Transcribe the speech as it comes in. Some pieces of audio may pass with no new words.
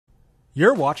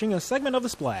You're watching a segment of The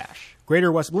Splash,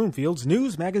 Greater West Bloomfield's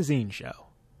news magazine show.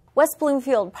 West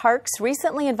Bloomfield Parks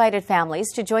recently invited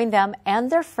families to join them and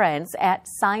their friends at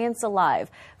Science Alive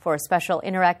for a special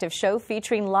interactive show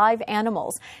featuring live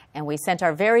animals. And we sent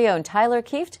our very own Tyler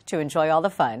Kieft to enjoy all the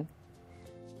fun.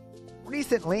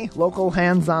 Recently, local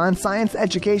hands-on science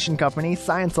education company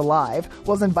Science Alive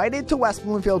was invited to West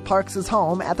Bloomfield Parks'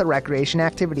 home at the Recreation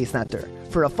Activity Center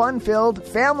for a fun-filled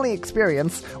family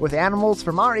experience with animals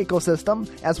from our ecosystem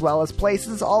as well as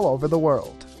places all over the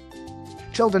world.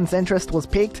 Children's interest was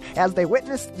piqued as they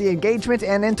witnessed the engagement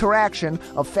and interaction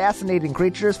of fascinating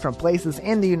creatures from places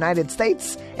in the United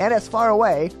States and as far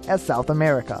away as South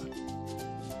America.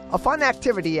 A fun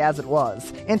activity as it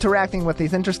was, interacting with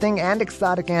these interesting and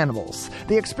exotic animals.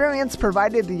 The experience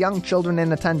provided the young children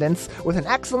in attendance with an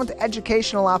excellent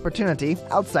educational opportunity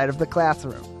outside of the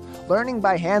classroom, learning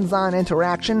by hands-on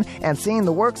interaction and seeing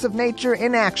the works of nature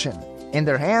in action, in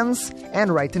their hands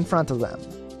and right in front of them.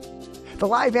 The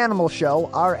live animal show,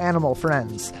 Our Animal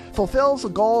Friends, fulfills the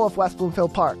goal of West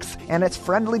Bloomfield Parks and its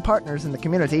friendly partners in the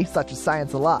community, such as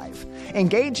Science Alive,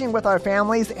 engaging with our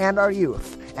families and our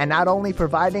youth, and not only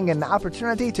providing an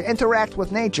opportunity to interact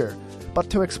with nature, but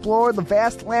to explore the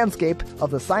vast landscape of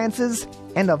the sciences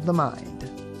and of the mind.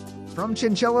 From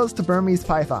chinchillas to Burmese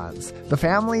pythons, the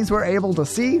families were able to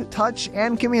see, touch,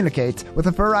 and communicate with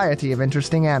a variety of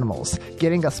interesting animals,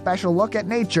 getting a special look at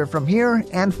nature from here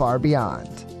and far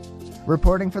beyond.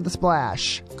 Reporting for The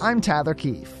Splash, I'm Tyler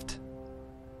Kieft.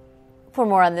 For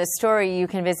more on this story, you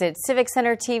can visit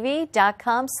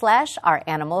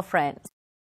civiccentertv.com/ouranimalfriends.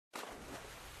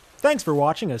 Thanks for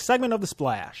watching a segment of The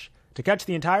Splash. To catch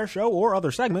the entire show or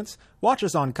other segments, watch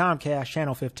us on Comcast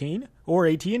Channel 15 or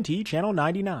AT&T Channel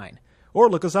 99, or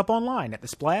look us up online at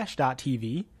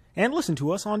thesplash.tv and listen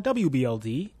to us on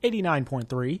WBLD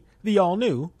 89.3, the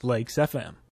all-new Lakes FM.